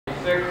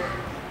26.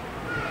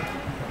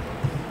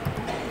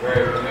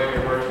 Very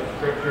familiar verse of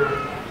Scripture.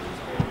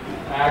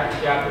 Acts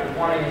chapter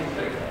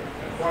 26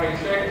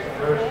 and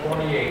verse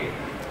 28.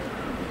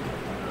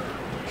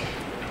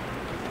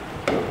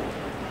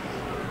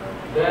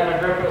 Then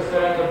Agrippa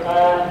said unto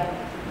Paul,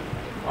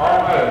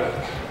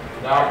 Almost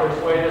thou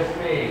persuadest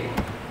me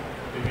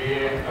to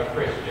be a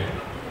Christian.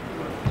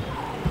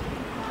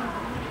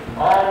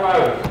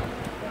 Almost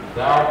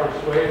thou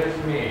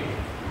persuadest me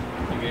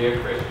to be a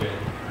Christian.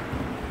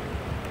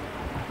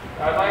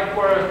 I'd like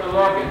for us to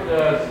look at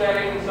the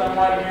setting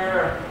somewhat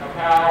here of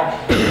how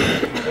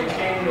it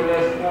came to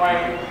this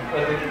point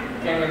with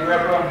King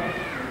Agrippa.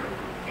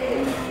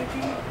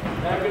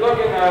 And if you look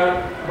in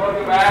the book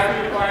of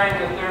Acts, you find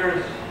that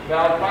there's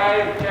about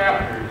 5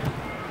 chapters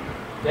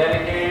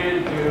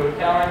dedicated to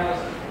telling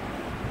us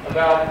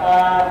about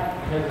Paul,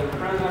 his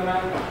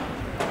imprisonment,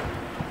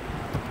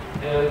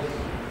 his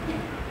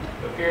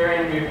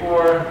appearing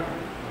before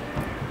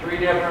 3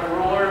 different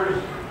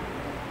rulers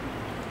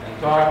and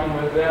talking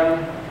with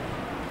them.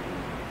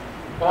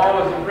 Paul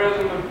was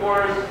imprisoned, of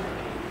course,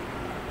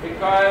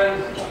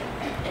 because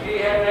he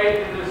had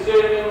made the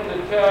decision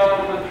to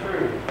tell the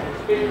truth,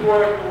 to speak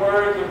forth the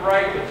words of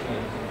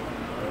righteousness.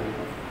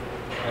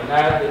 And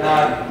that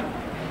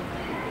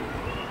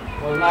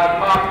was not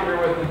popular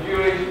with the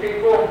Jewish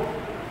people.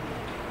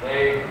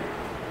 They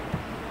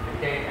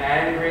became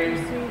angry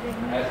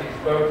as he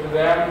spoke to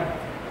them,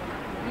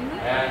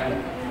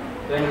 and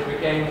things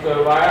became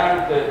so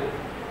violent that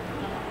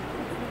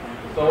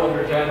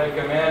soldiers had to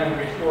come in and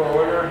restore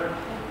order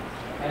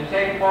and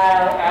take Paul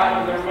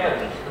out of their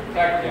midst to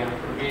protect him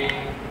from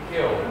being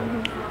killed.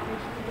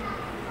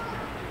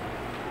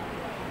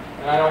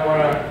 And I don't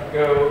want to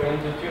go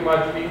into too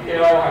much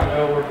detail. I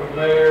know we're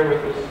familiar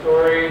with the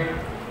story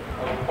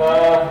of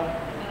Paul.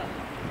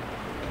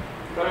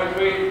 But as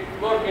we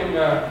look in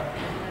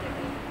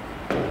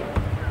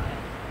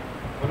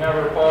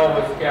whenever Paul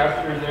was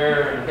captured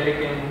there and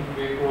taken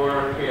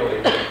before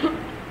Felix,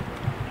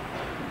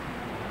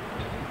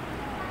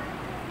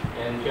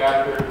 in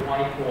chapter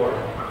 24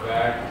 of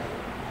Acts,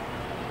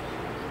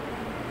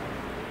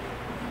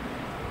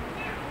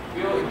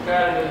 Felix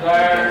had a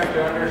desire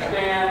to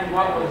understand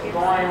what was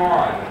going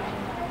on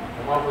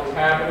and what was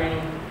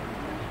happening,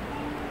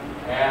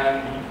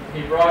 and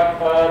he brought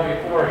Paul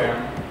before him.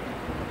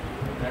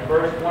 And in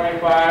verse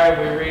 25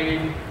 we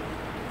read,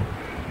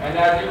 And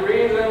as he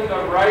reasoned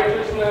of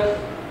righteousness,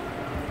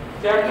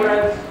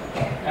 temperance,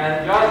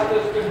 and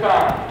justice to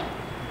come,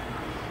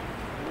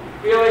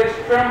 Felix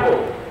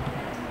trembled.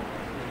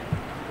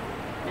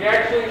 He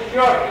actually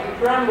shook and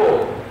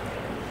trembled.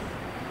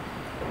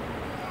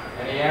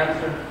 And he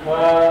answered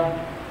Paul,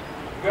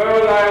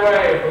 Go thy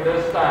way for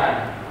this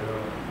time.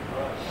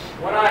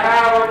 When I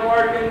have a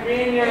more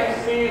convenient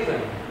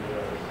season,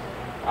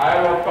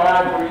 I will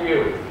call for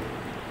you.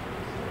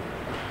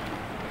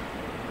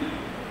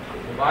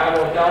 The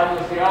Bible tells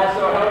us he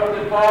also hoped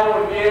that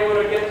Paul would be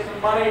able to get some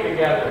money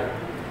together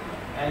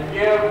and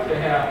give to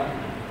him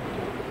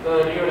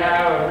so that he would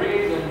have a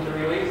reason to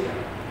release him.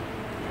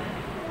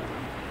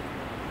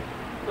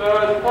 So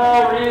as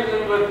Paul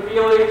reasoned with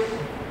Felix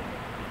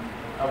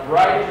of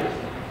righteousness,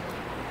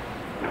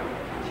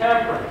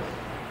 temperance,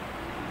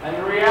 and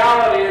the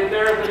reality that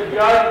there is a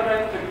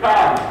judgment to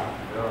come,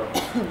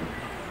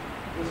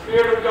 the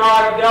Spirit of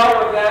God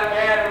dealt with that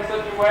man in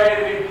such a way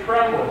that he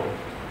trembled.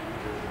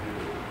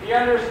 He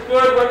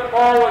understood what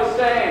Paul was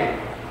saying.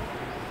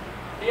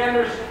 He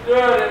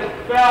understood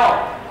and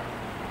felt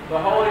the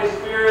Holy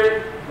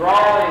Spirit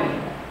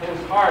drawing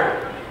his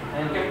heart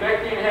and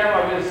convicting him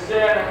of his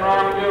sin and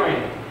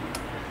wrongdoing.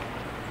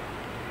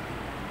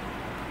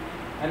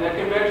 And the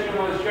conviction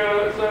was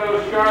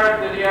so sharp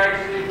that he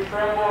actually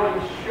trembled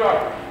and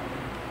shook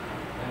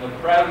in the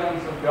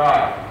presence of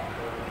God.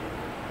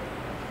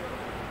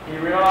 He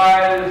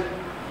realized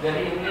that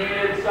he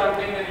needed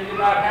something that he did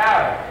not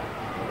have.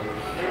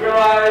 He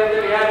realized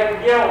that he had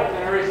a guilt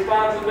and a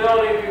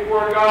responsibility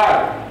before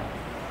God.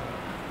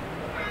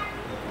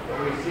 But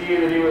we see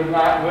that he was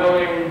not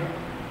willing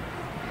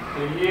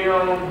to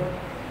yield.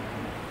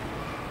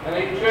 And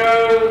he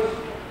chose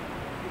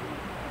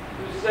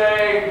to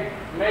say,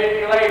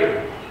 maybe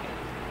later.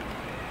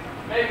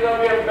 Maybe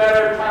there'll be a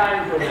better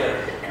time for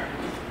this.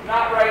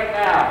 Not right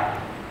now.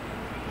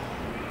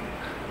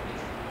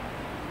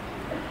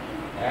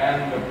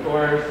 And of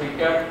course, he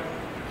kept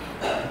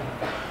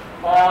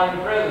Paul in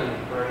prison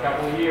for a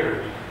couple of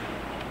years.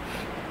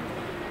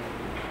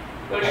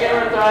 But there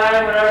came a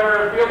time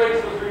whenever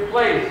Felix was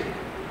replaced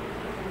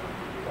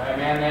by a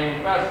man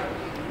named Festus.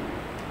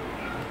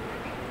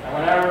 And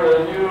whenever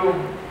the new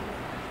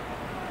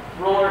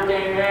ruler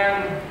came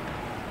in,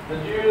 the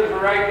Jews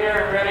were right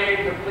there and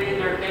ready to plead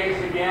their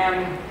case again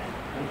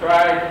and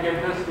try to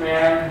get this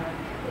man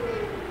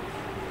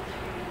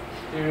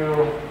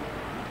to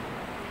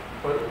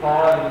put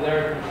Paul into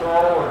their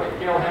control or to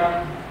kill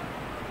him.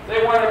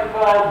 They wanted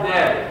Paul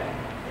dead.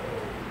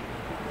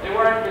 They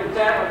weren't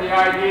content with the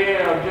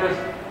idea of just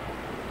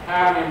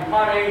having him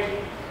punished,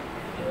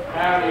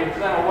 having him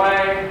sent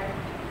away.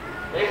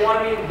 They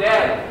wanted him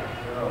dead.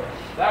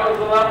 That was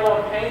the level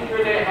of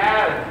hatred they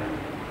had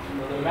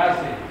for the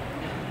message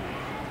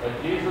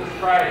that Jesus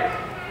Christ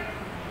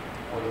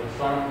was the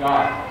Son of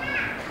God.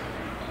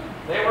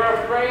 They were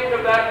afraid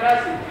of that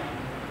message.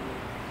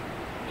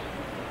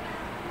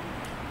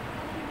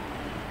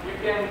 You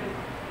can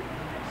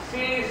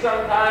see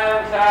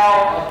sometimes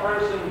how a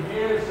person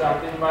views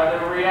something by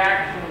their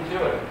reaction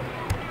to it.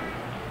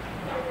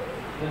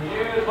 The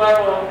Jews'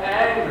 level of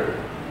anger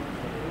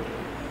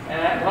and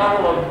that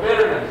level of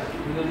bitterness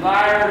and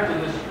desire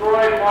to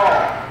destroy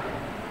Paul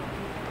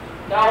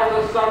tells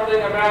us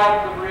something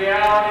about the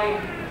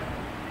reality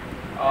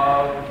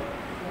of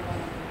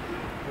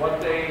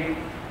what their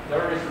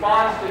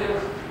response to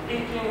his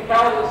teaching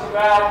tells us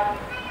about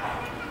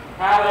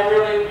how they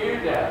really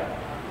viewed that.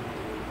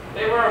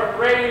 They were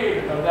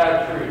afraid of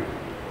that truth.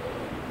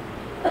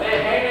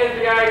 They hated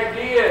the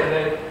idea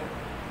that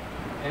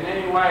in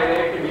any way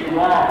they could be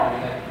wrong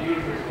and that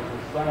Jesus was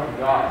the Son of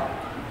God.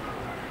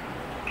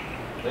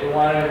 They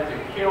wanted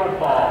to kill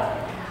Paul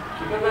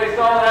because they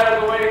saw that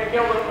as a way to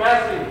kill the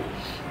message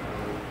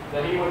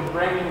that he was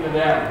bringing to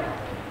them.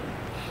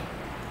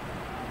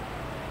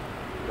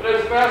 But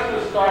as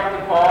Festus talked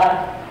to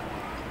Paul,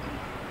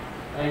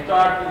 and he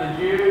talked to the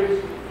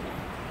Jews,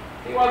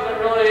 he wasn't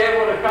really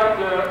able to come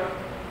to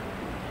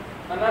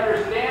an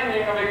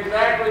understanding of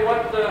exactly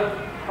what the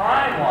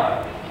crime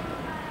was.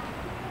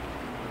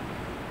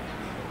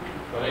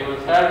 But he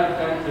was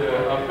hesitant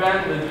to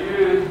offend the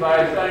Jews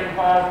by setting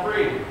Paul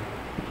free.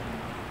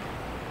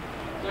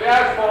 So he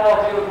asked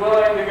Paul if he was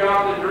willing to go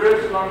up to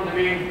Jerusalem to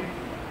be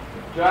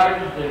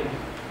judged and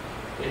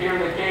to hear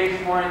the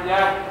case more in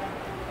depth.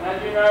 And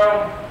as you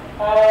know,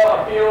 Paul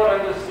appealed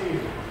unto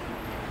Caesar.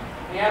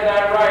 He had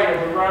that right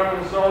as a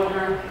Roman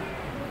soldier,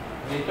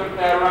 and he took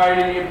that right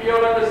and he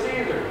appealed unto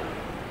Caesar,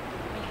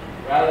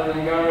 rather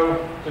than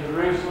go to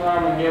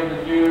Jerusalem and give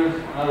the Jews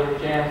another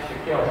chance to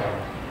kill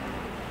him.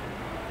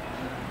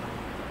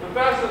 But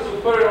Festus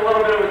was put in a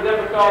little bit of a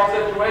difficult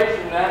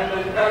situation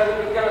then, because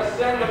he was going to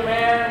send a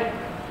man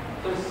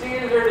to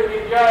Caesar to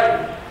be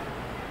judged.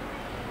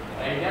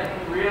 And he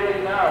didn't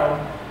really know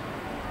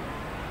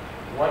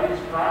what his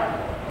crime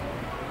was.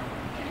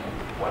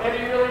 What had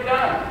he really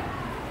done?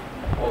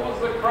 What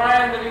was the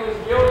crime that he was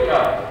guilty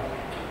of?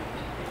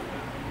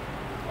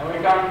 And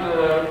we come to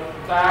the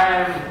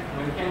time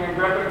when King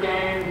Agrippa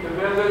came to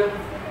visit.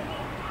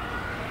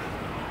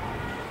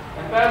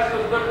 And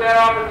Festus took that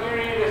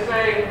opportunity to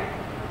say,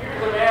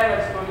 here's a man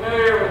that's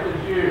familiar with the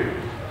Jews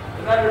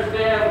and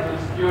understands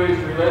this Jewish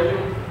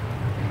religion.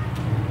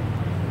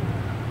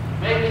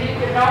 Maybe he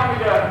can help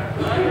me to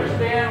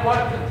understand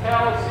what to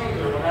tell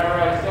Caesar whenever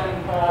I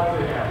send Paul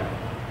to him.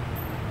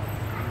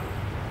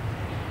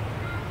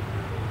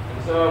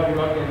 And so if you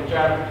look in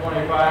chapter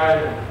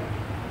 25,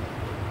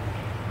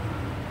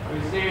 we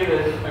see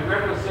that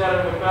Agrippa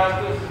said unto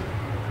Festus,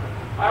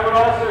 I would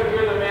also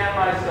hear the man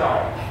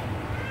myself.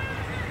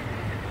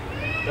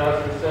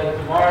 Festus said,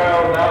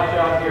 tomorrow thou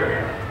shalt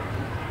hear him.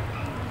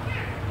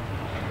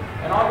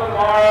 And on the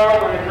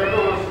morrow, when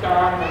Agrippa was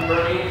come, and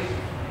Bernice,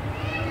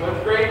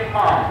 with great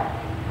pomp,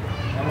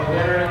 and was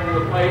entered into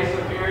the place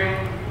of hearing,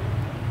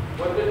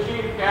 with the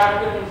chief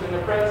captains and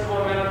the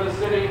principal men of the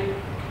city,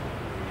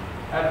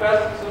 at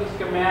Festus'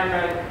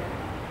 commandment,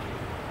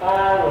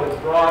 Paul was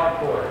brought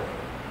forth.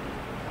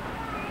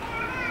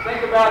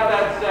 Think about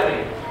that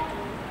setting.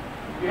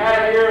 You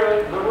had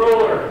here the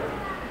ruler,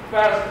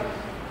 Festus.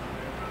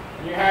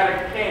 And you had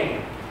a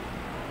king,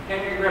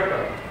 King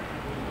Agrippa.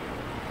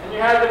 And you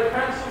had the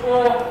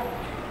principal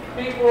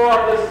people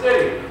of the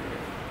city,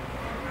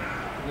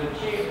 the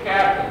chief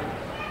captains.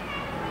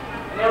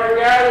 And they were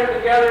gathered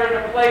together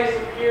in a place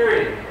of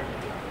hearing.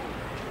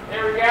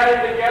 They were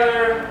gathered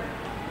together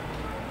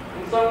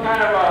in some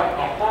kind of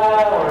a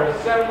hall or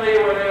assembly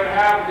where they would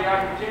have the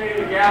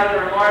opportunity to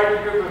gather a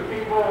large group of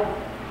people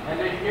and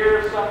to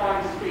hear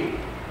someone speak.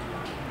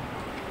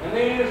 And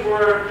these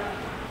were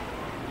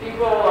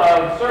people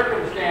of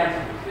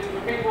circumstances. These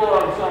were people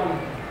of some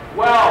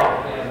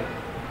wealth and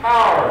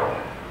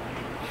power.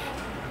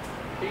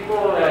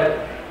 People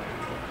that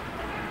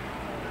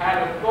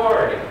had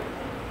authority.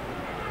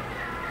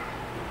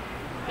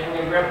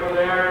 King Agrippa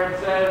there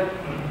said,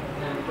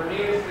 and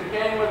Bernice the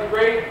king with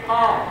great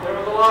pomp. There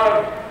was a lot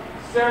of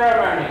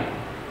ceremony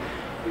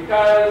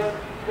because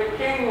the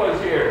king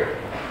was here.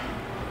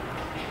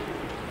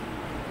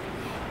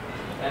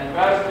 And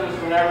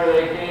Festus, whenever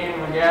they came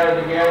and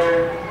gathered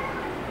together,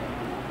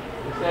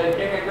 he said,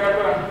 King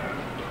Agrippa,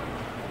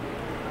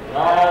 and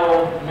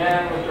all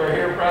men which are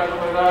here present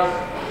with us,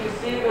 you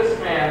see this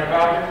man,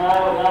 about whom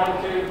all the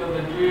multitudes of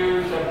the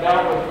Jews have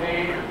dealt with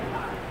me,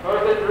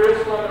 both at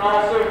Jerusalem and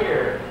also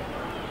here,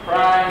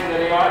 crying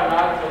that he ought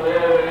not to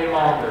live any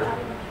longer.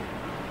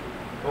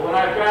 But when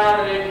I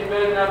found that he had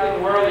committed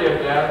nothing worthy of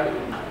death,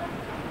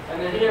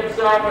 and that he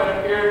himself had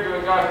appeared to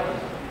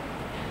Augustus,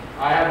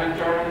 I have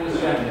determined to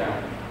send him,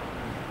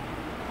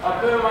 of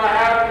whom I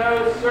have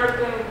no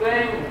certain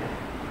thing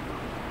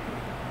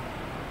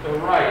to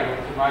write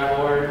unto my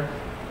Lord.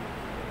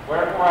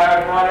 Wherefore I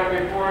have brought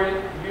him before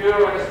you,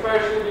 and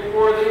especially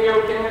before thee,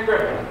 O King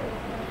Agrippa,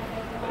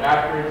 that But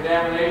after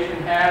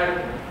examination had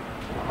it,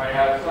 I might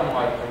have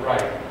somewhat to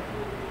write.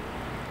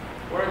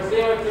 For it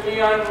seemeth to me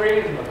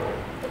unreasonable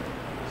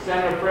to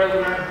send a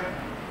prisoner,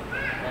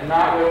 and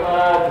not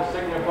withal to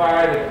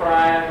signify the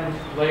crimes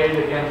laid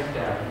against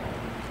him.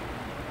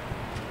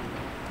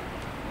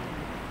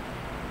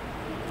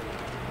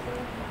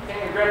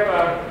 King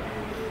Agrippa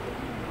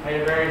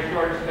made a very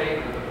short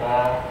statement to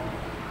Paul.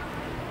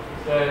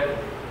 He said,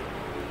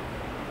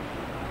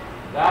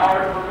 "Thou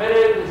art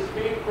permitted to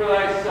speak for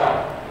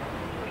thyself."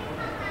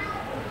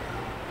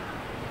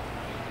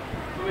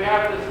 So we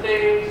have the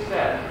stage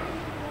set.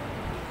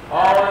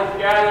 All is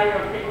gathering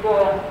of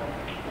people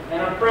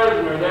and a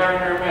prisoner there in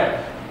their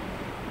midst.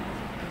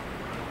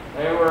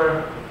 They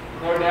were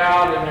no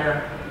doubt in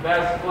their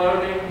best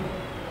clothing,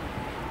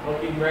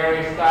 looking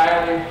very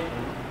stylish,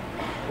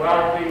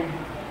 wealthy,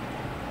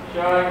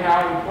 showing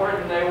how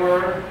important they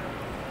were.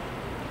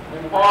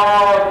 And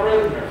Paul, a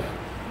prisoner,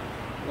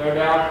 no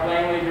doubt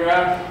plainly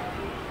dressed,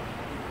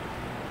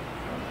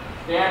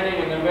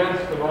 standing in the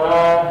midst of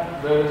all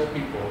those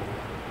people.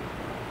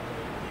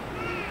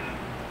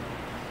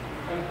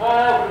 And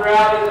Paul,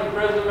 throughout his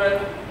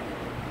imprisonment,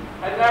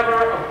 had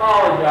never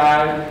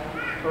apologized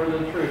for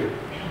the truth.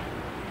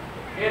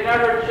 He had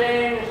never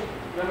changed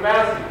the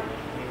message.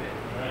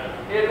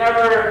 He had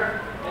never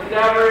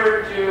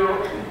endeavored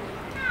to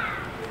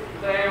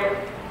say,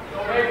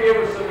 well, maybe it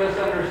was some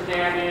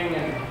misunderstanding,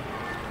 and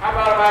how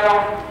about if I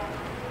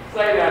don't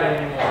say that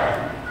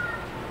anymore?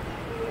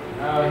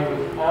 No, he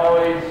was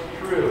always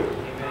true.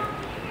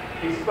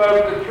 He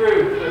spoke the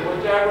truth to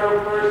whichever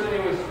person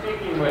he was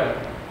speaking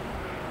with.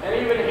 And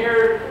even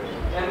here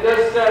in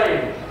this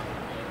setting,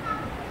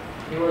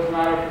 he was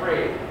not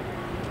afraid.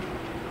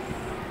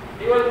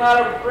 He was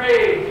not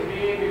afraid to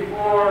be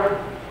before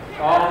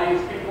all these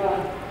people.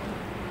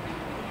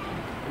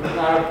 He was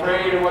not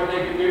afraid of what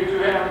they could do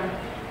to him.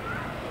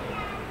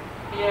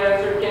 He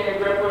answered King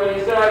Agrippa, and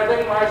he said, "I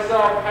think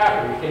myself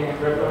happy, King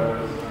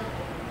Agrippa,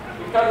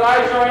 because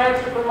I shall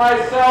answer for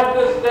myself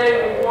this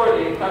day before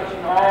thee,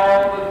 touching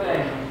all the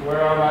things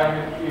whereof I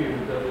am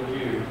accused of the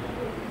Jews."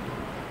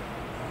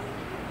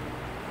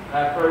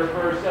 That first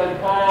verse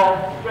said,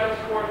 Paul stretched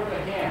forth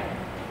the hand.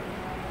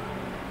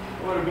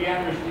 It would be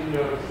interesting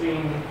to have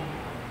seen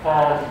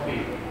Paul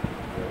speak.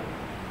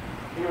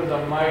 He was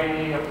a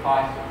mighty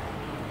apostle.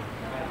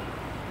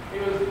 He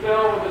was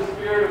filled with the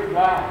Spirit of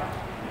God.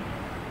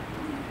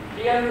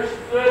 He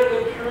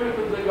understood the truth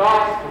of the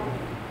gospel.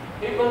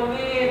 He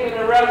believed in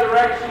the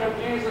resurrection of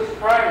Jesus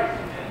Christ.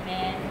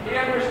 Amen. He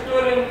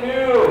understood and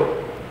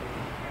knew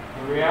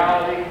the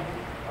reality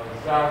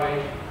of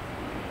salvation.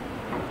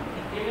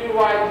 He knew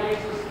why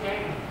Jesus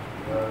came.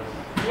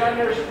 Yes. He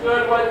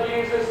understood what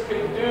Jesus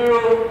could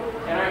do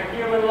in a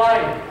human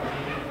life.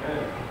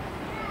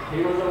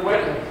 He was a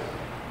witness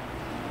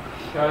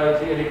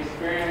because he had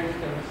experienced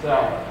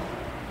himself.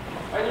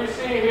 And you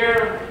see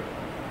here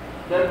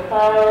that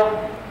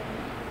Paul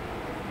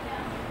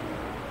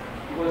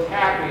was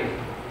happy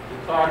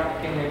to talk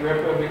to King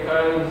Agrippa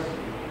because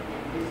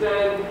he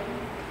said,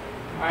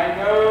 "I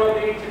know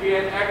thee to be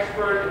an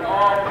expert in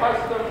all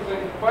customs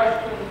and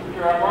questions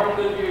which are among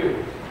the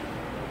Jews."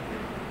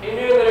 He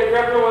knew that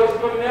Agrippa was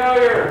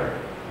familiar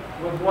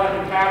with what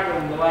had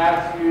happened the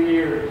last few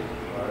years.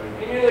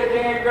 He knew that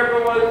King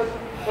Agrippa was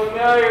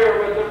familiar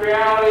with the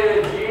reality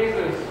that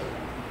Jesus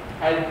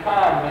had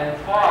come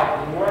and taught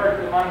and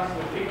worked amongst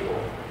the people,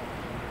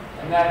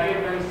 and that he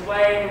had been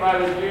slain by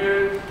the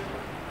Jews.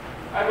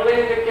 I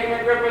believe that King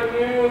Agrippa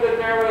knew that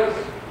there was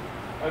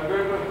a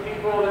group of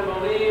people that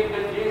believed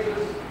that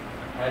Jesus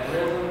had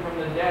risen from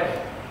the dead.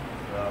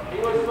 He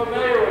was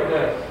familiar with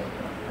this.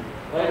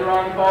 Later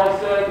on, Paul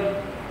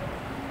said,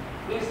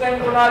 these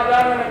things were not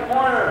done in a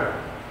corner.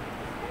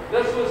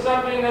 This was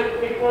something that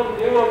people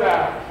knew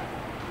about,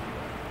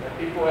 that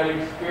people had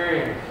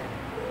experienced.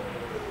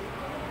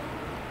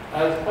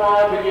 As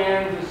Paul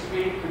began to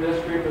speak to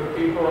this group of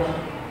people,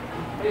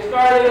 he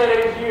started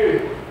at his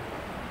youth.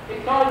 He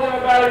told them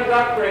about his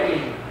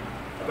upbringing,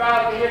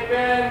 about he had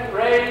been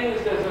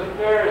raised as a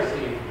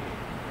Pharisee.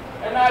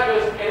 And not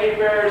just any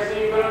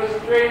Pharisee, but it was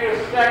the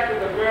greatest sect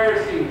of the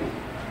Pharisees.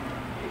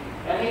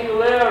 And he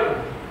lived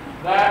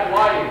that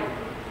life.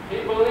 He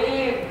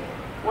believed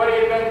what he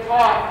had been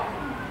taught.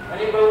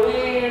 And he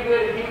believed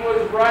that he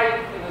was right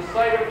in the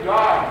sight of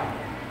God.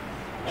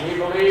 And he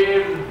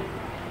believed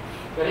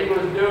that he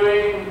was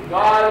doing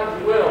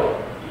God's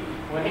will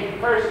when he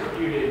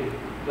persecuted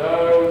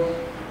those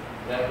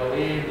that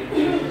believed in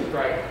Jesus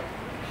Christ.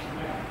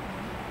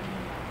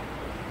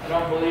 I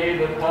don't believe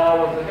that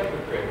Paul was a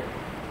hypocrite.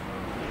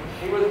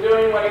 He was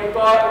doing what he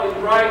thought was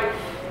right.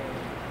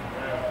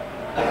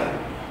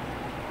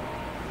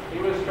 He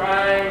was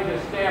trying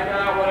to stamp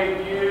out what he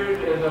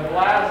viewed as a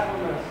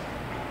blasphemous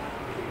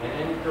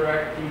and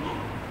incorrect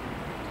teaching.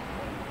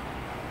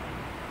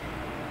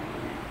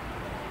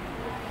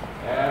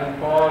 And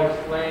Paul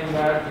explained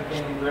that to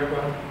King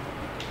Agrippa.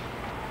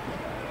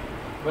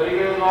 But he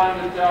goes on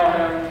to tell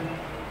him,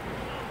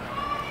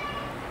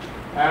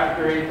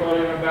 after he told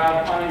him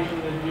about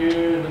punishing the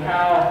Jews and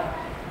how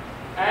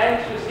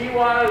anxious he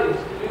was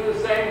to do the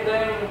same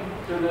thing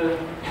to the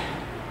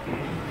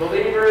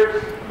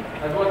believers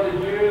as what the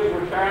Jews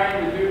were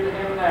trying to do to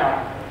him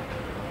now.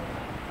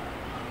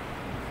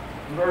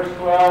 In verse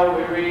 12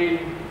 we read,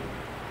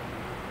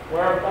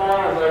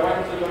 "Whereupon, as I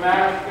went to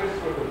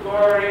Damascus with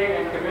authority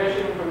and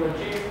commission from the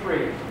chief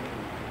priests,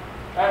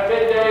 at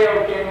midday,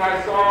 O king,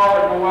 I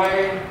saw in the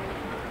way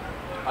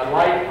a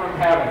light from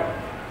heaven,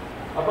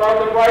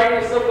 above the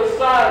brightness of the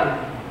sun,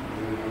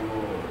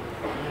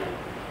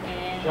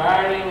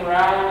 shining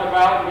round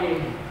about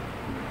me,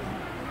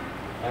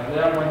 and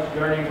them which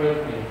journeyed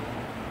with me.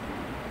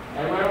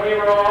 And when we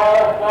were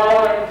all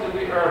fallen to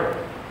the earth,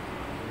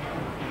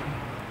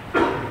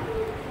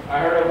 I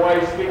heard a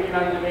voice speaking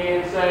unto me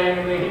and saying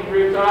in the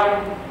Hebrew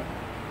tongue,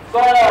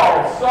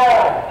 Saul,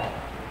 Saul,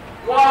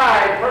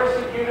 why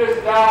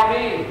persecutest thou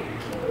me?"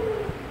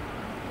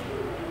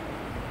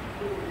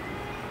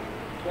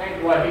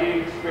 Think what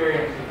he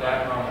experienced at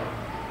that moment.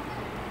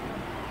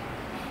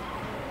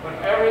 When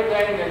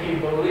everything that he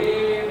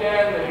believed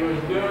in, that he was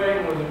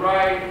doing, was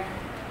right,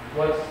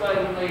 was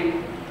suddenly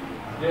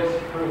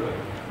disproven,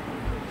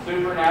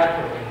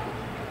 supernaturally,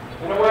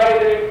 in a way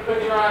that he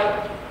could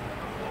not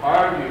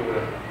argue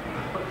with.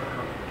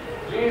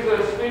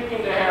 Jesus speaking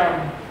to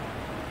him,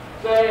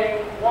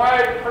 saying,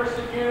 "Why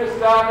persecutest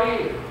thou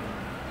me?"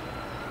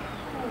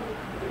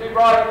 To be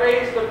brought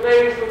face to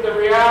face with the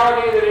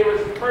reality that he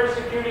was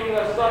persecuting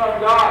the Son of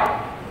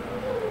God,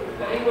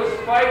 that he was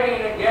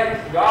fighting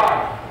against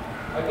God,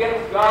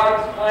 against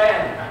God's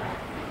plan.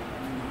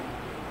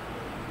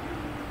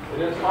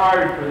 It is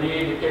hard for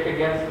thee to kick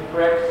against the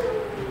pricks.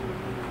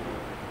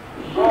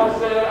 Paul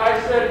said, "I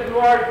said, Who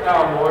art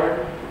thou,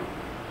 Lord?"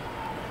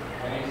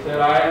 And he said,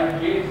 "I am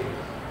Jesus,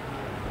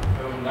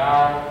 whom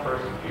thou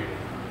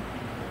persecutest."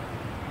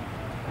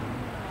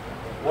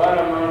 What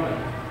a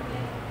moment.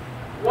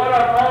 What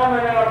a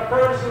moment in a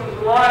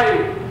person's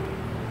life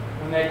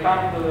when they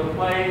come to the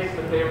place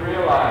that they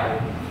realize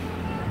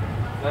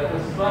that the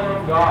Son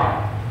of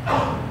God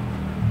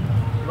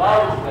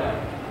loves them,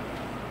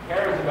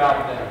 cares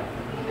about them,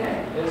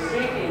 is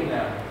seeking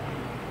them,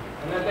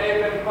 and that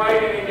they've been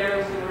fighting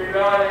against and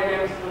rebelling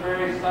against the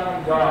very Son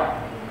of God.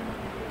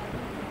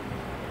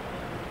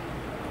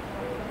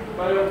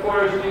 But of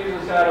course,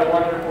 Jesus had a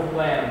wonderful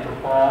plan for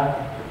Paul.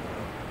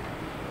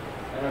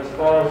 And as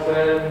Paul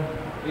said,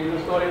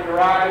 Jesus told him to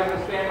rise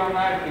and stand on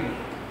thy feet.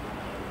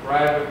 For I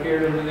have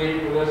appeared unto thee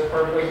for this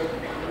purpose,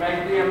 to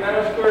make thee a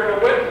minister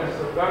and a witness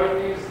of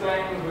both these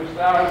things which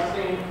thou hast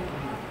seen,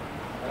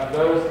 and of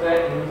those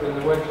things in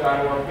the which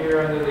I will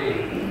appear unto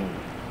thee.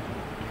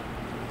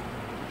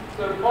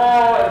 So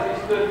Paul, as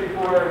he stood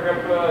before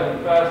Agrippa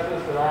and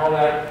Festus and all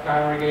that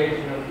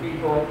congregation of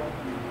people,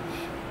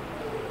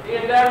 he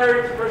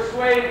endeavored to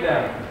persuade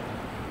them.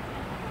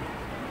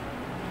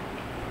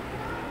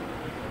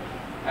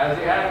 As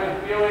he had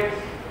with Felix,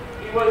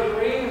 he was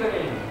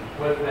reasoning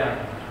with them.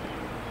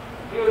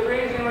 He was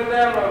reasoning with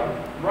them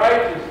of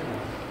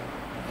righteousness,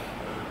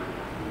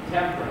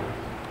 temperance,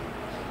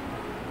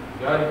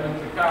 judgment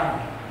to come.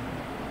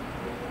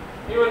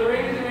 He was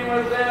reasoning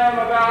with them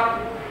about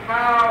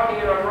how he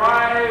had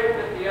arrived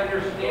at the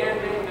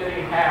understanding that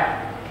he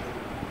had.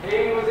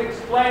 He was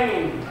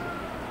explaining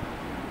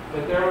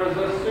that there was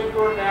a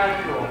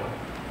supernatural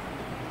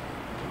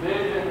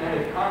vision that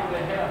had come to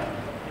him.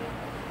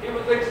 He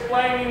was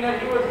explaining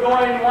that he was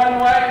going one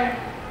way,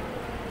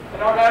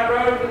 and on that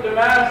road to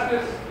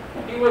Damascus,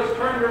 he was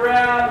turned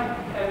around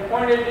and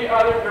pointed the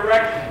other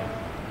direction.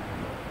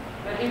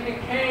 That he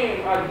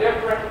became a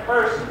different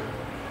person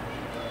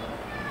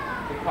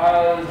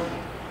because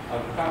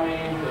of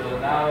coming to the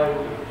knowledge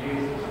of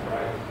Jesus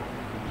Christ.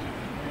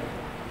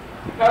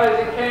 Because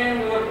he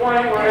came to the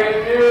point where he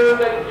knew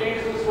that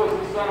Jesus was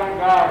the Son of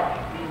God.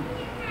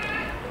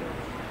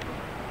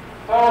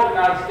 Paul did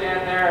not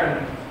stand there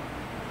and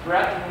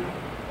threaten.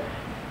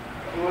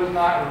 He was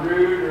not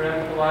rude or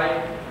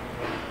impolite.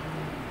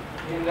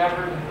 He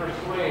endeavored to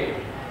persuade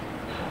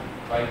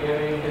by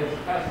giving his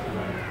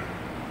testimony.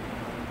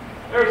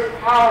 There's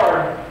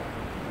power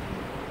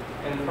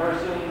in a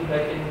person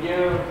that can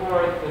give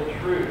forth the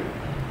truth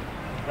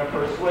in a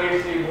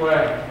persuasive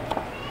way,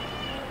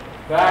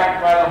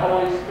 backed by the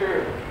Holy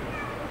Spirit.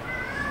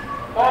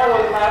 Paul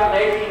was not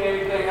making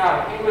anything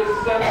up. He was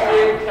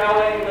simply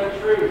telling the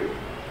truth.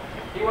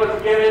 He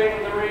was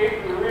giving the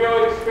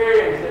real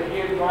experience that he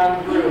had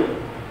gone through.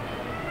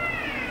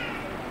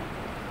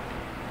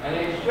 And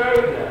he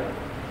showed them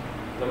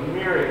the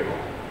miracle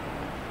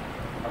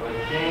of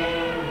a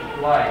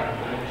changed life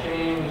and a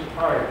changed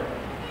heart,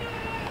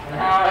 and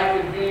how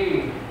he could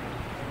be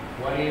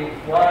when he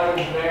was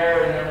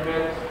there in their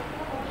midst,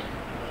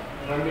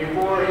 when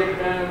before he'd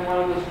been one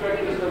of the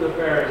strictest of the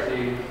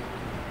Pharisees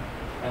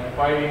and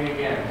fighting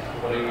against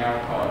what he now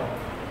called.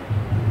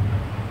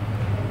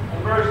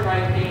 In verse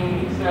 19,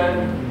 he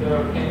said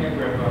to King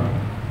Agrippa,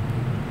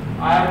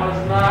 "I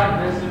was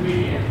not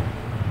disobedient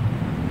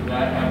to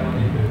that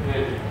heavenly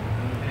vision."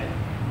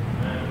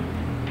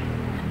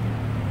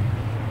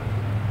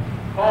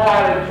 Paul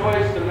had a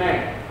choice to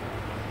make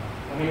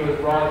when he was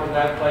brought to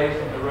that place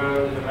on the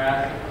road to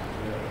Damascus.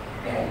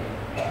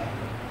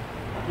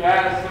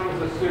 it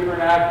was a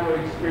supernatural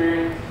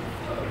experience,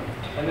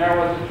 and there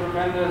was a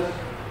tremendous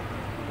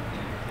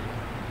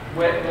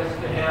witness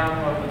to him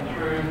of the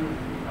truth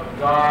of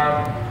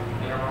God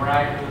in a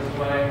miraculous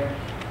way.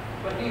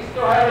 But he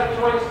still had a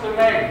choice to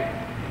make.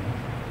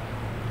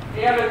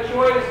 He had a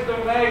choice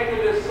to make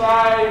to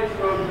decide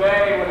to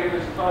obey what he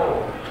was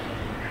told.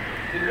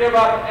 To give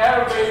up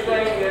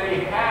everything that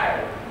he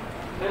had.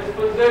 His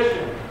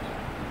position,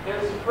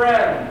 his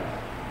friends,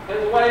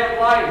 his way of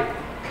life.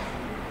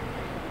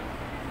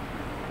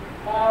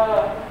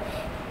 Paul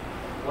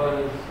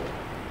was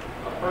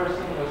a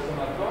person with some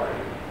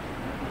authority.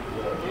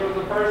 He was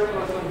a person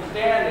with some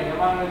standing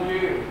among the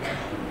Jews.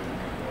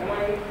 And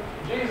when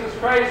Jesus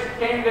Christ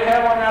came to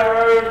him on that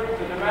road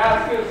to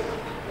Damascus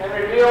and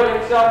revealed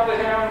himself to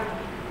him,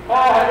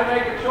 Paul had to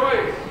make a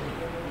choice.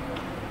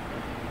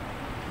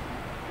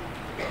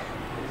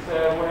 He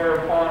said,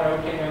 "Whereupon, O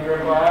King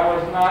Agrippa, I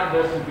was not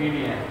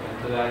disobedient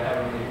unto that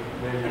heavenly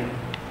vision,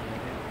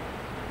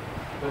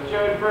 but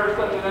showed first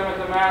unto them at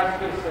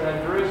Damascus and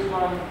at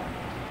Jerusalem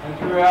and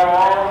throughout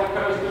all the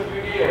coast of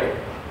Judea,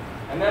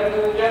 and then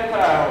to the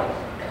Gentiles,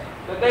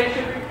 that they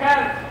should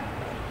repent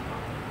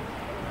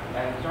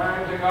and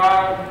turn to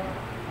God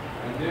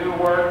and do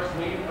works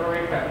meet for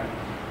repentance."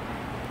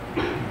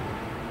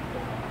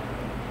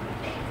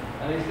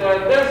 And he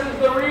said, "This is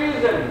the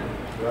reason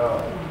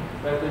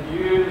that the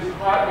Jews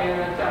caught me in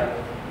the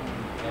temple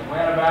and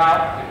went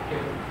about to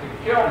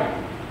kill me.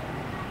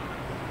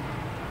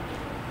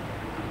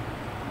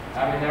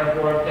 Having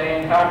therefore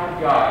obtained help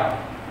of God,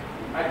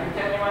 I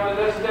continue unto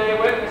this day,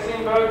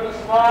 witnessing both the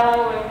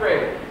small and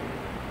great,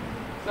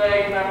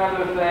 saying none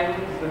other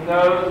things than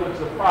those which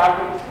the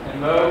prophets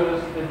and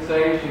Moses did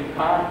say should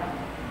come,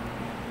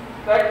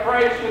 that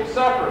Christ should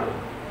suffer,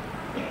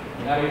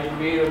 and that he should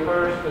be the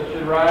first that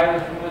should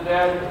rise from the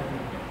dead,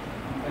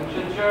 and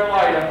should show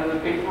light unto the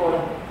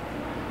people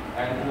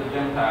and to the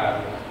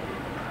Gentiles."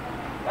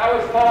 That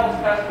was Paul's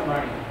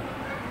testimony.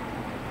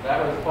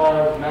 That was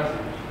Paul's message.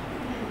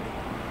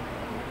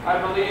 I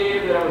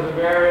believe that it was a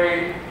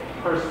very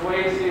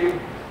persuasive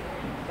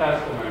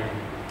testimony.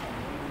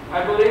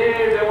 I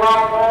believe that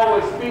while Paul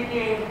was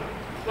speaking,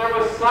 there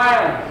was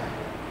silence.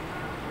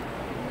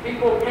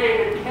 People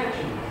paid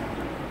attention.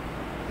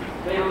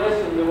 They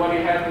listened to what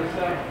he had to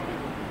say.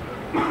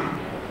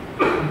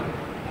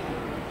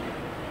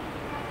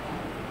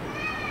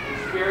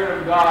 The Spirit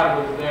of God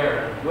was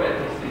there,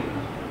 witnessing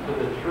to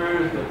the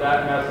truth of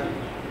that message.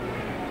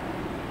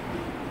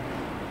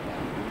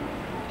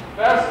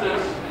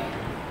 Festus,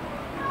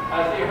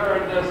 as he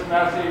heard this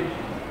message,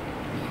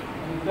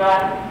 he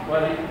felt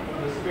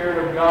the Spirit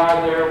of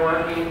God there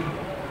working,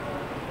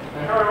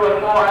 and heard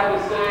what Paul had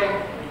to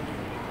say.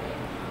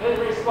 His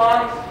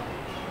response,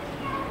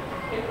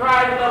 he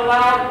cried with a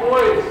loud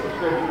voice, the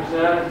Scripture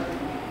says,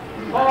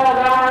 "Paul,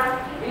 thou art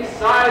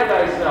beside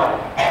thyself.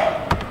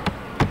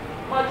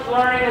 Much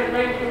learning has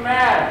made you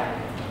mad."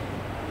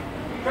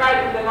 He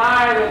tried to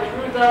deny the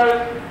truth of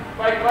it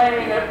by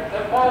claiming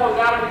that Paul was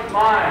out of his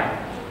mind.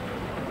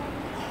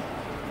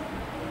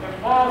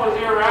 If Paul was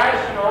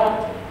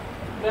irrational,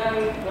 then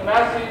the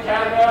message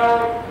had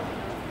no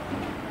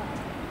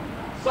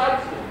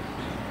substance.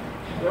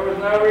 There was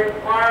no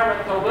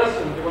requirement to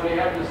listen to what he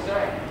had to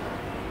say.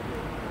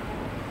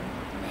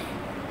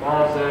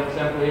 Paul said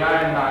simply,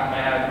 "I am not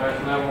mad,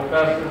 most noble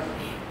Festus,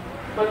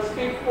 but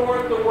speak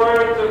forth the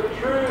words of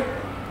truth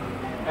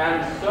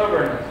and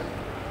soberness.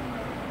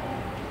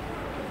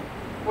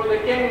 For the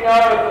king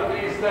knoweth of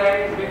these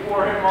things,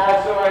 before him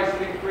also I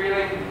speak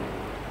freely.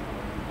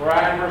 For I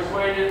am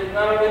persuaded that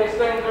none of these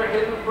things are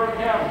hidden from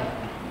him.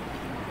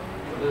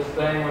 For this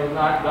thing was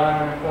not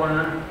done in a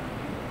corner."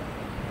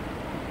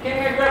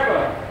 King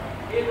Agrippa,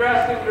 he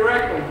addressed him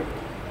directly.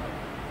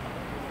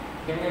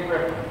 "King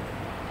Agrippa,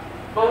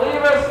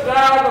 believest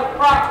thou the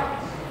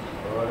prophets?"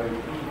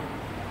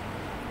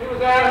 He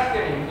was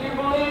asking him, "Do you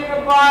believe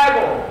the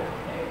Bible?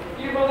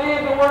 Do you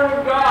believe the Word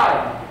of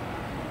God?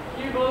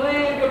 Do you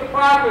believe the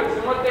prophets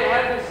and what they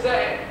had to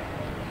say?"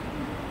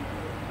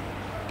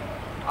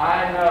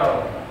 "I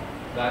know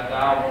that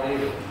thou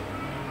believest."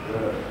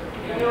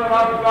 He knew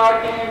enough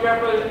about King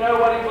Agrippa to know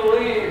what he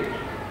believed.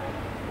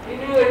 He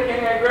knew that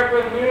King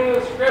Agrippa knew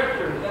the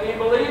Scriptures, and he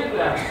believed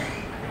them.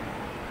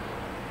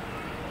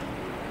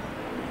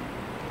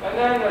 And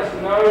then this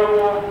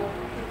notable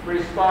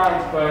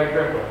response by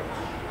Agrippa.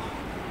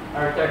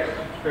 Our text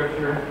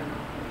Scripture.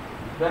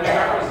 "Then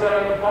Agrippa said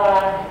unto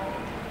Paul,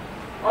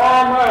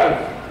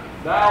 Almost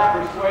thou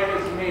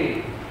persuadest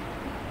me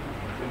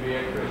to be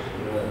a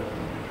Christian."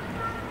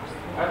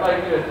 I'd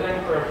like you to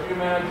think for a few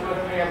minutes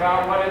with me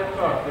about what it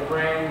took to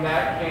bring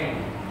that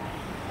king,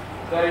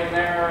 sitting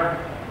there,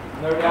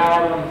 no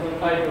doubt on some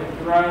type of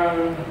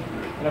throne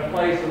in a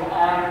place of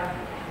honor,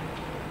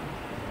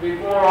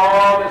 before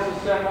all this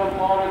assembled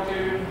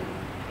multitude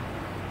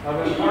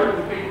of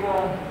important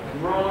people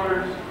and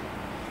rulers,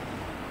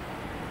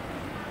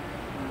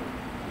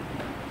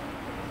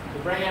 to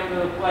bring him to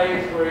the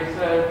place where he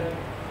said,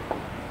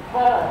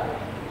 "Paul."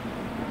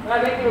 And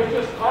I think he was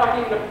just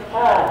talking to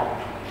Paul.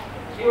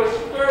 He was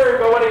stirred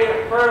by what he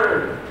had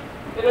heard.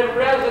 It had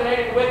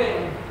resonated with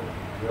him.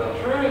 The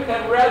truth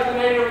had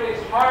resonated with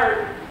his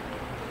heart.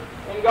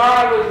 And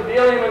God was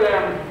dealing with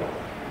him.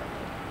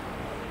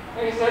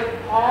 And he said,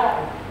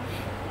 Paul,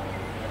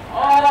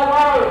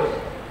 almost.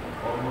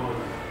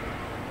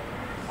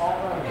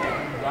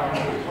 God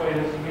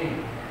persuaded me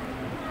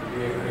to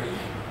be a Christian.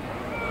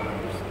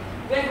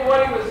 Think of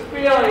what he was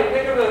feeling.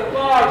 Think of the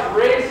thoughts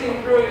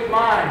racing through his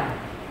mind.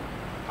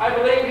 I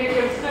believe he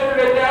considered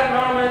at that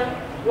moment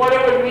what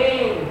it would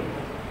mean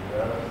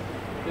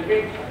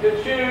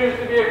to choose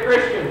to be a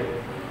Christian.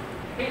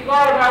 He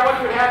thought about what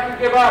he would have to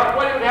give up,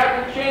 what he would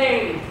have to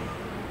change.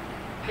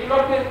 He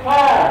looked at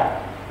Paul.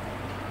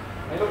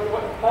 And looked at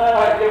what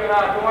Paul had given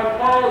up and what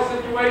Paul's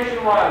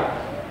situation was.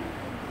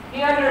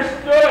 He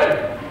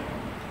understood.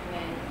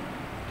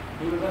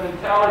 He was an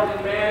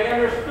intelligent man. He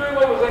understood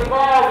what was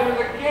involved. He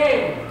was a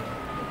king.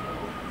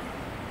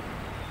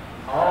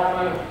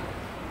 Almost,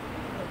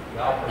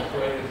 thou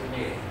persuadest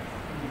me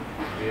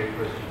to be a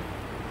Christian.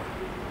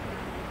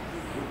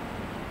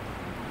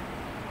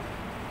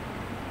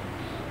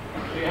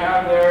 We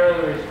have there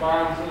the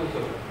responses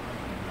of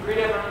 3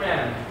 different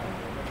men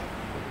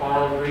to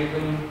Paul's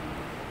reasoning.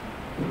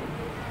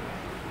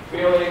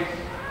 Felix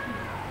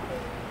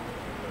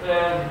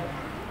said,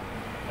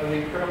 as he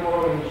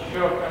trembled and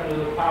shook under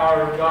the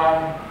power of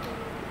God.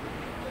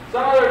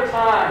 Some other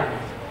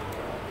times,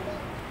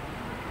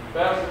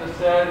 Festus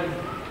said,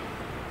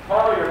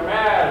 Paul, you're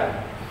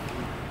mad.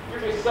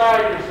 You're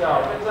beside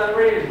yourself. It's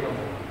unreasonable.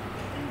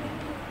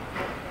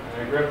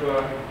 And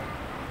Agrippa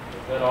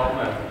said,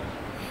 almost.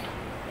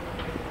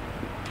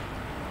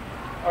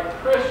 A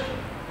Christian.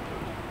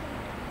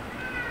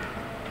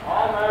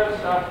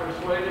 Almost thou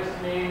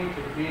persuadest me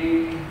to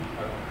be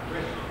a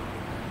Christian.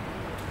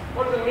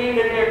 What does it mean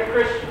to be a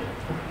Christian?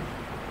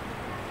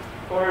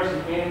 Of course,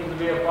 it means to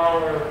be a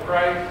follower of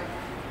Christ.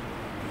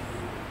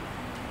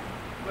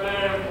 But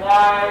it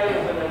implies,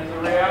 and it's a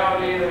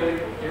reality, that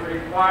it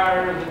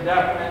requires a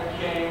definite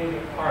change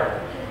of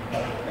heart.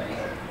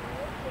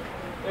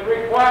 It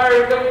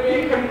requires that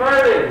we be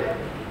converted.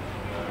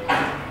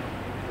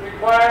 It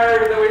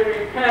requires that we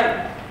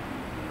repent.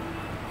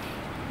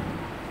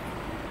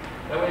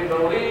 That we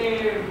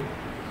believe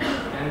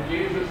in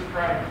Jesus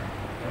Christ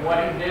and what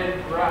He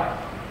did for us.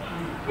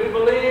 We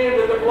believe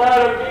that the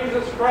blood of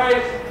Jesus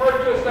Christ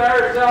purchased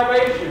our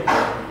salvation.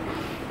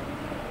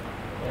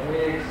 And we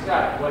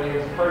accept what He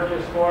has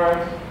purchased for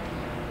us.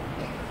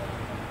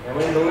 And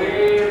we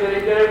believe that He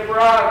did it for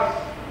us.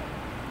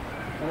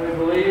 And we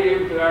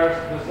believe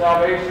that the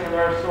salvation of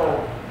our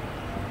soul.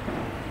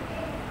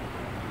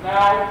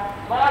 Now,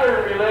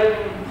 modern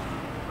religion,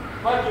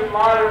 much of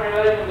modern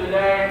religion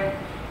today,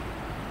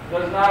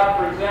 does not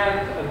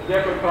present a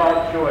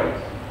difficult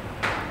choice.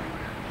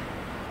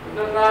 It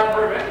does not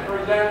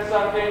present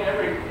something that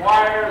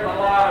requires a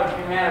lot of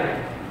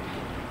humanity.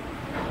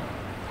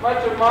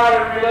 Much of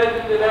modern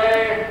religion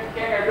today,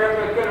 King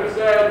Agrippa could have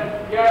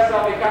said, yes,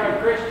 I'll become a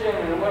Christian,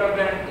 and it would have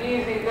been an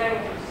easy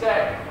thing to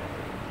say.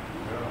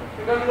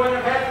 Because it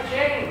wouldn't have had to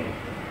change.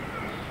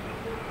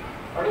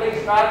 Or at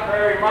least not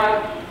very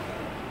much.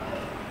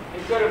 He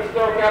could have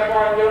still kept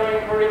on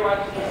doing pretty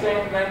much the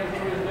same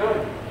things he was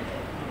doing.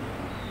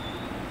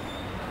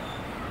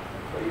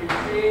 You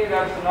see,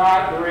 that's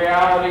not the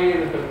reality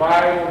that the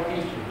Bible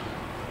teaches.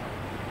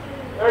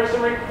 There are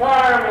some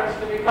requirements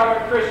to become a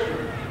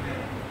Christian.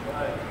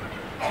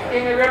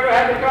 King Agrippa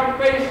had to come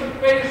face to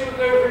face with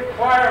those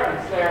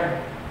requirements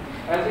there.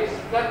 As he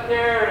sat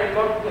there and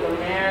he looked at a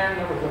man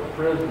that was a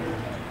prisoner,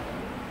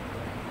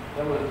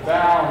 that was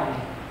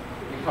bound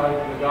because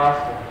of the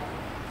gospel.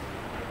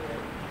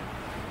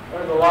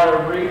 There's a lot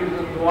of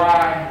reasons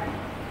why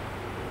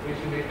we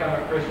should become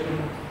a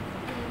Christian.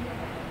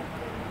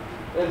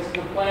 It's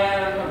the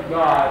plan of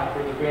God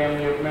for the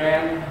family of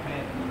man.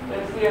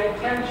 It's the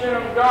intention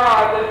of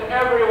God that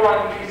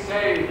everyone be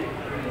saved.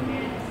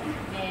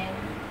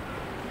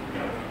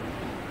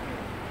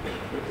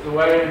 It's the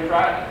way to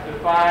try to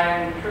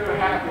find true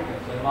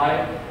happiness in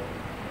life,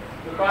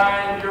 to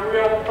find your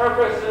real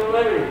purpose in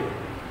living,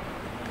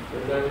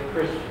 as a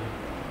Christian.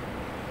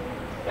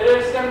 It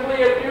is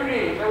simply a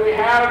duty that we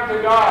have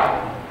to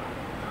God,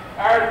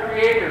 our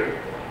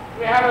Creator.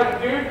 We have a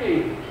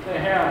duty to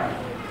Him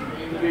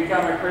to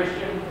become a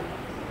Christian.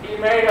 He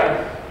made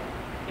us.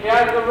 He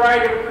has the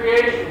right of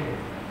creation.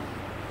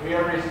 We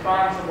are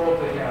responsible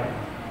to Him.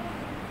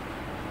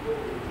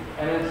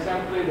 And it's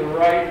simply the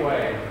right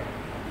way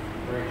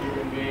for a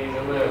human being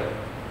to live.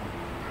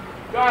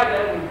 God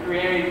didn't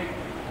create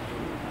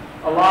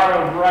a lot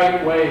of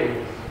right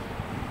ways.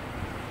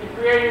 He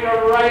created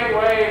a right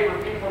way for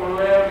people to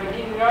live, and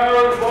He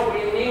knows what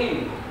we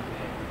need.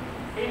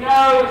 He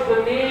knows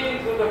the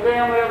needs of the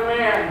family of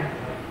man.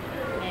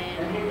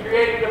 And He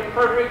created a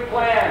perfect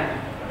plan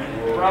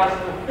for us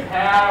to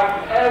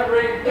have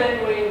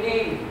everything we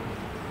need.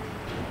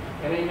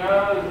 And He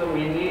knows that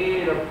we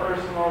need a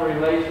personal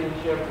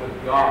relationship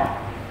with God.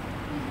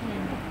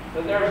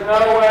 That there's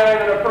no way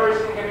that a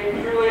person can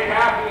be truly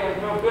happy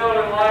and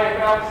fulfilled in life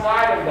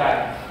outside of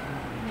that.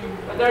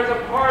 That there's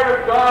a part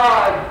of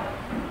God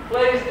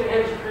placed in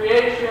His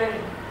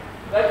creation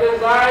that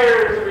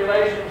desires a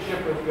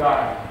relationship with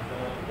God,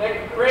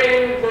 that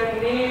craves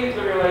and needs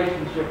a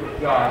relationship with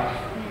God.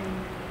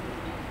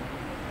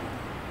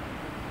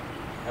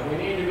 And we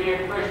need to be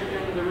a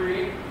Christian to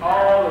reap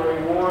all the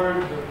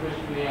rewards of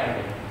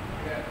Christianity.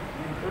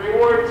 The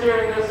rewards here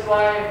in this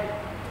life,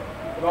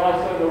 but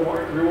also the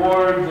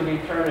rewards of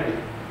eternity.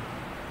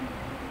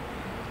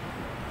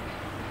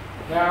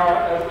 Now,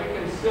 as we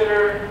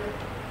consider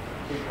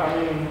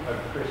becoming a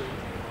Christian,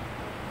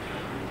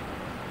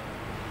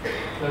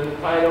 so the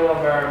title of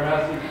our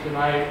message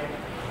tonight,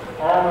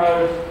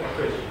 Almost a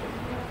Christian.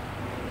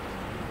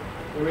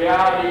 The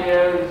reality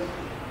is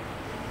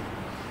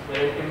that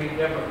it can be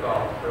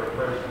difficult for a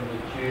person to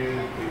choose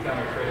to become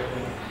a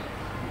Christian.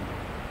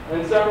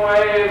 In some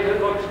ways,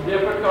 it looks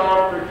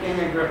difficult for King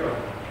Agrippa.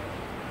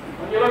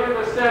 When you look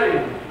at the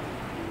setting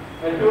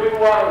and who he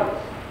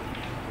was,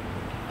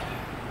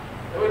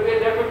 it would be a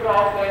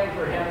difficult thing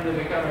for him to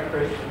become a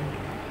Christian.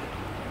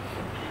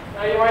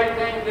 Now, you might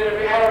think that if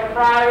he had a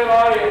private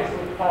audience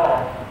with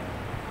Paul,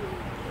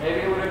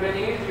 maybe it would have been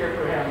easier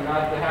for him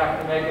not to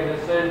have to make a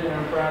decision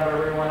in front of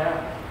everyone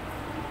else.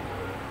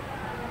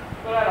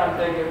 But I don't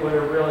think it would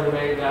have really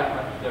made that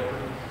much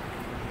difference.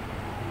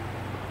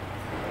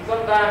 And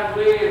sometimes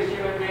we as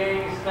human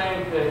beings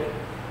think that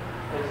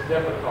it's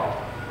difficult,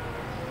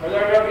 or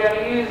there will be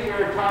an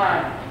easier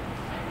time,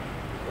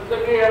 that there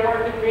will be a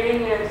more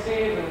convenient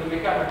season to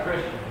become a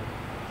Christian.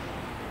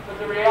 But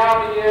the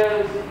reality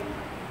is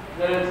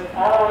that it's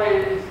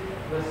always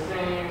the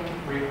same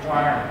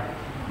requirement.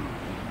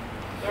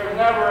 There's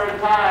never a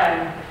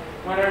time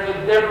when there's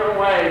a different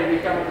way to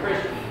become a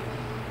Christian.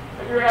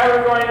 If you're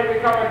ever going to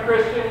become a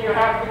Christian, you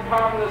have to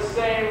come the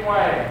same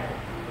way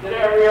that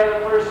every other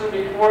person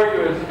before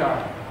you has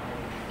come.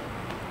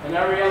 And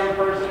every other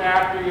person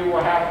after you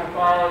will have to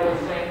follow the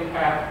same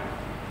path.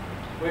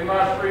 We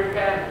must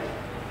repent.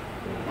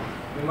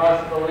 We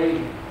must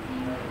believe.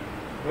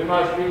 We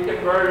must be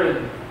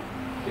converted.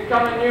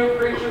 Become a new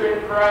creature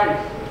in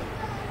Christ.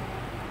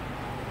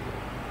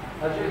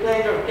 As you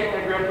think of King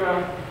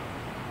Agrippa,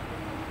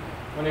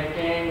 when it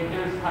came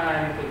his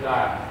time to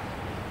die,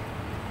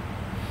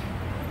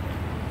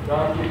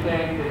 don't you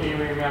think that he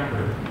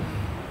remembered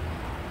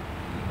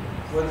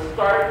with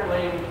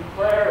startling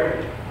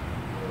clarity?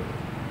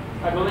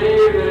 I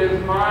believe that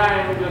his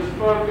mind just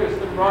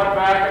focused and brought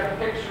back a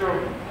picture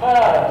of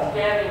Paul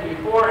standing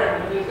before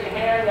him with his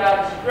hand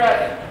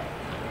outstretched,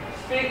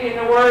 speaking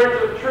the words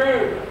of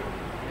truth,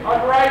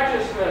 of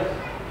righteousness,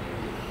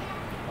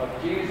 of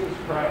Jesus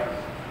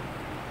Christ,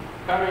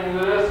 coming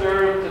to this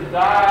earth to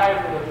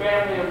die for the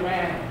family of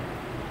man,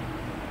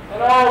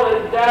 and all the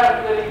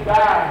death that he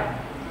died.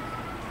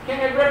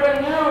 King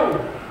Agrippa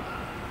knew.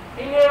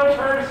 He knew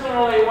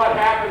personally what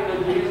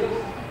happened to Jesus.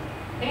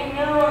 He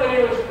knew that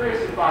he was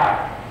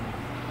crucified.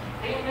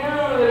 He knew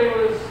that he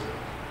was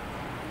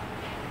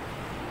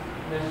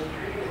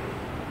mistreated.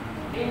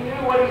 He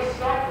knew what he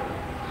suffered.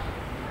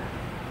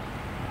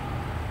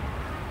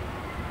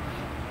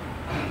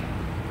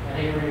 And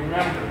he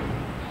remembered.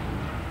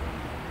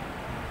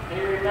 He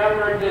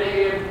remembered that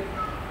he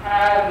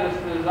had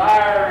this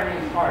desire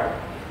in his heart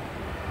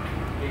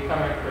to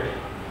become a Christian.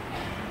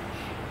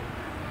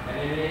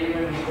 And he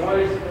even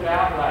voiced it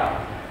out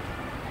loud.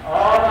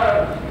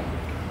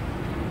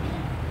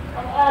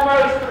 I'm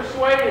almost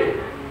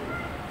persuaded.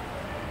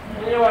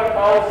 And you know what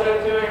Paul said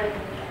to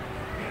him?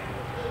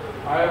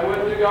 I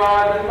would to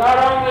God that not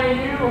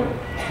only you,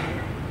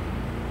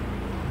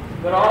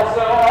 but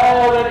also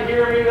all that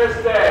hear me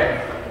this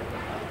day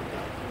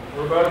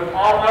were both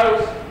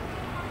almost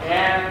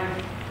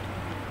and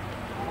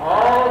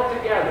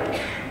altogether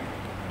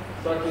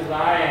such as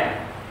I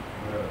am,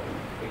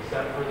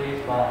 except for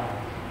these bonds.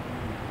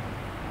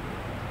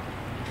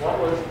 What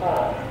was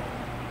Paul?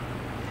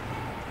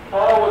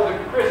 Paul was a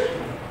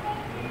Christian.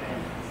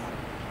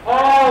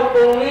 Paul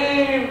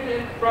believed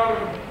it from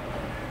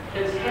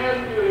his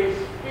head to his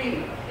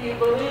feet. He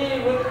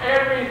believed with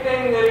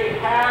everything that he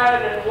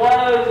had and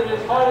was, and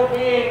his whole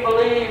being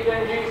believed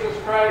in Jesus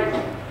Christ.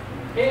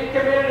 He had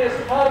committed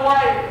his whole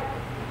life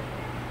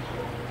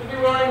to be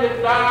willing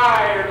to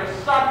die or to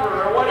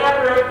suffer or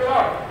whatever it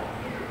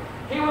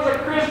took. He was a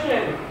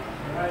Christian.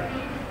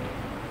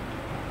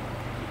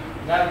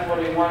 That's what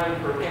he wanted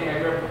for King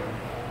Agrippa.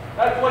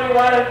 That's what he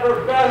wanted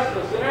for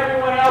Festus and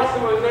everyone else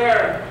who was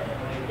there.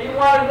 He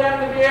wanted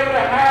them to be able to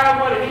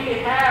have what he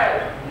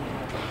had.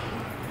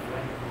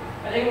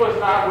 And he was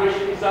not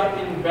wishing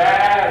something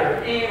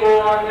bad or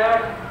evil on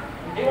them.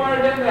 He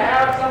wanted them to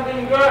have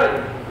something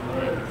good.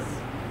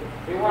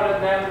 He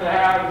wanted them to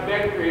have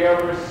victory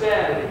over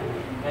sin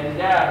and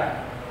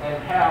death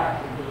and hell.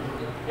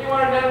 He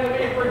wanted them to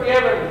be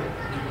forgiven,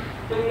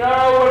 to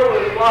know what it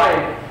was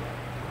like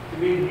to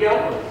be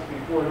guiltless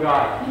before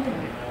God.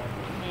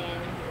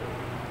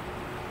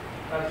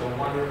 That's a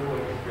wonderful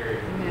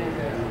experience.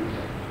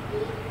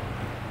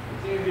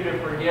 It's easy to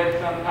forget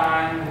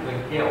sometimes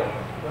the guilt,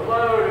 the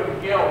load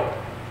of guilt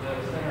that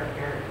a sinner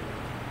carries.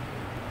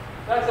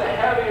 That's a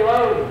heavy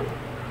load.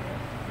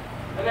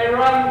 And they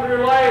run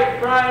through life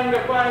trying to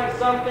find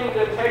something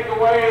to take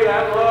away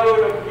that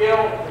load of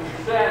guilt and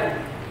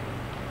sin,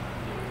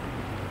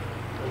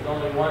 there's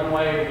only one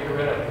way to get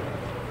rid of it.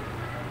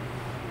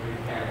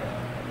 Repent.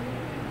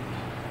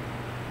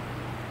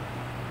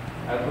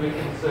 As we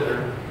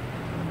consider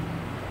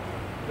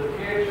the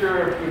future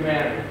of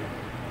humanity,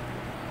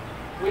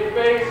 we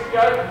face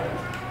judgment.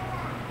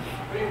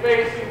 We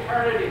face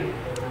eternity.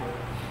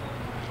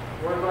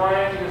 We're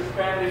going to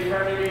spend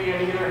eternity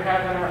in either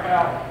heaven or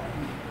hell.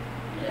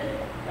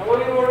 And we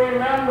will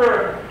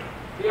remember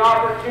the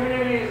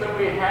opportunities that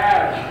we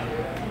had.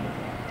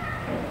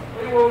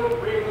 We will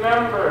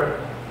remember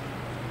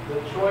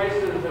the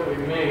choices that we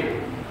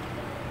made.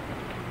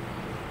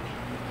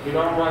 We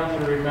don't want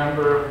to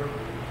remember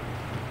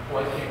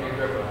what King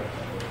Agrippa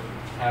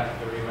has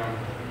to remember.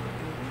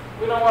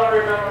 We don't want to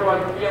remember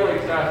what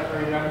Felix has to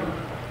remember.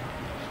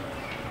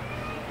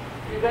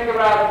 You think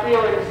about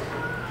Felix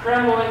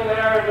trembling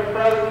there in the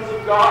presence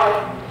of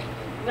God,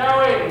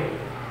 knowing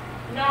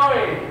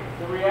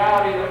the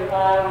reality that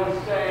Paul was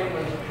saying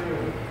was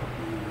true.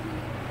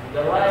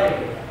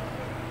 Delay.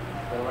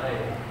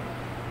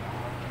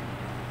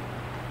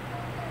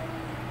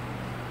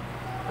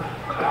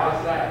 How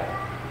sad.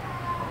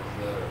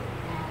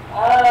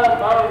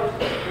 Almost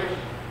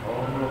Christian.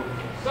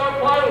 So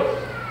close.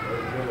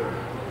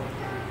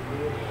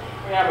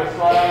 We have a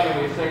song that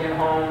we sing at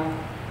home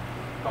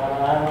called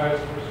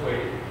Almost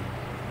Persuaded.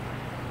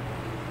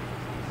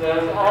 It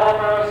says,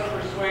 almost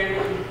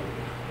persuaded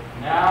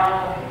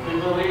now to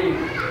believe.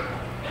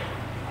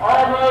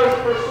 Almost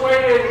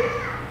persuaded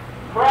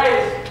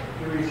Christ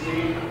to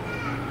receive.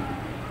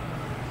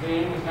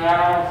 Seems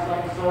now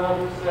some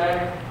souls say,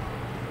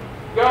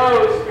 go,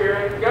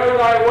 Spirit, go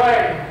thy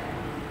way.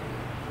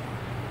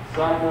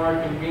 Some more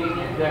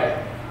convenient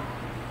day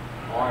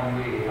on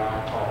thee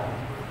I'll call.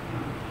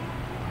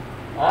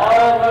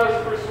 Almost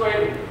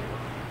persuaded.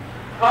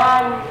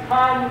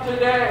 Come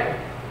today.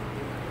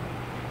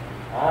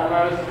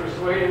 Almost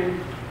persuaded.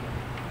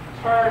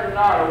 Turn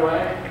not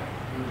away.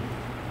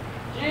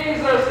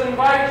 Jesus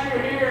invites you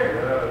here.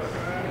 Yes.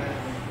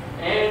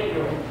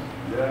 Angels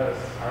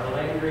are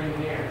lingering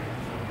near.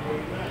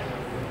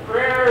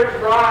 Prayers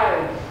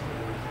rise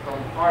from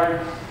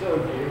hearts so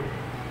dear.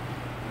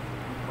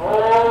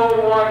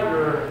 Oh,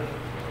 wanderer,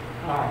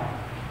 come.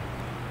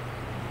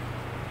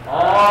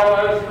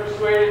 Almost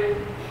persuaded.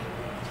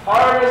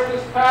 Harvest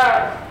is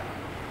past.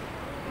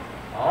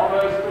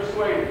 Almost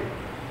persuaded.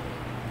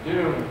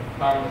 Doom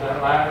comes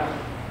at last.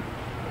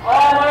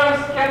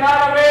 Almost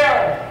cannot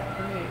avail.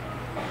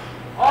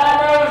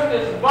 Almost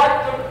is but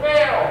to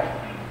fail.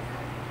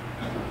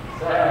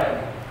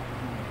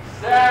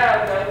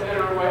 Sad that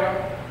bitter wail.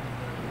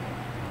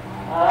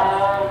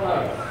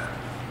 Almost,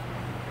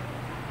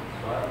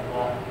 but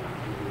long.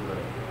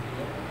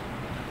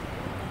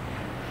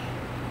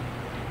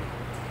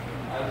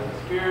 As the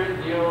Spirit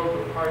deals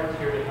with hearts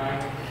here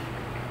tonight,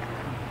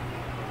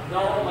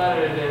 don't let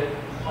it at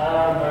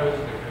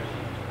almost a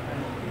Christian.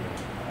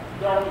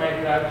 Don't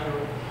make that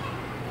choice.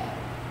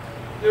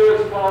 Do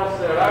as Paul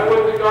said, I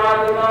would to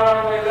God that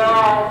not only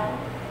thou,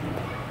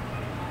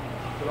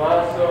 but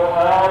also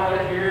all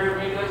that hear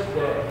me this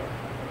day,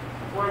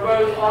 were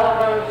both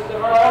almost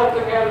and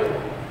altogether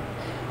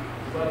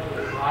such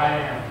as I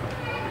am,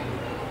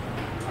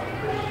 a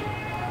Christian.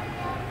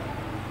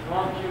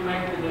 Won't you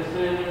make the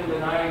decision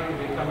tonight to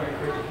become a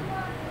Christian?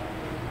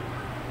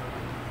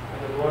 May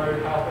the Lord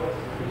help us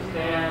to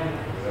stand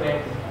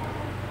saints.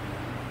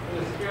 May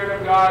the Spirit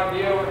of God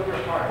deal with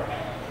your heart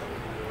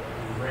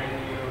and bring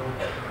you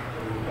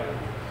to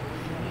repentance.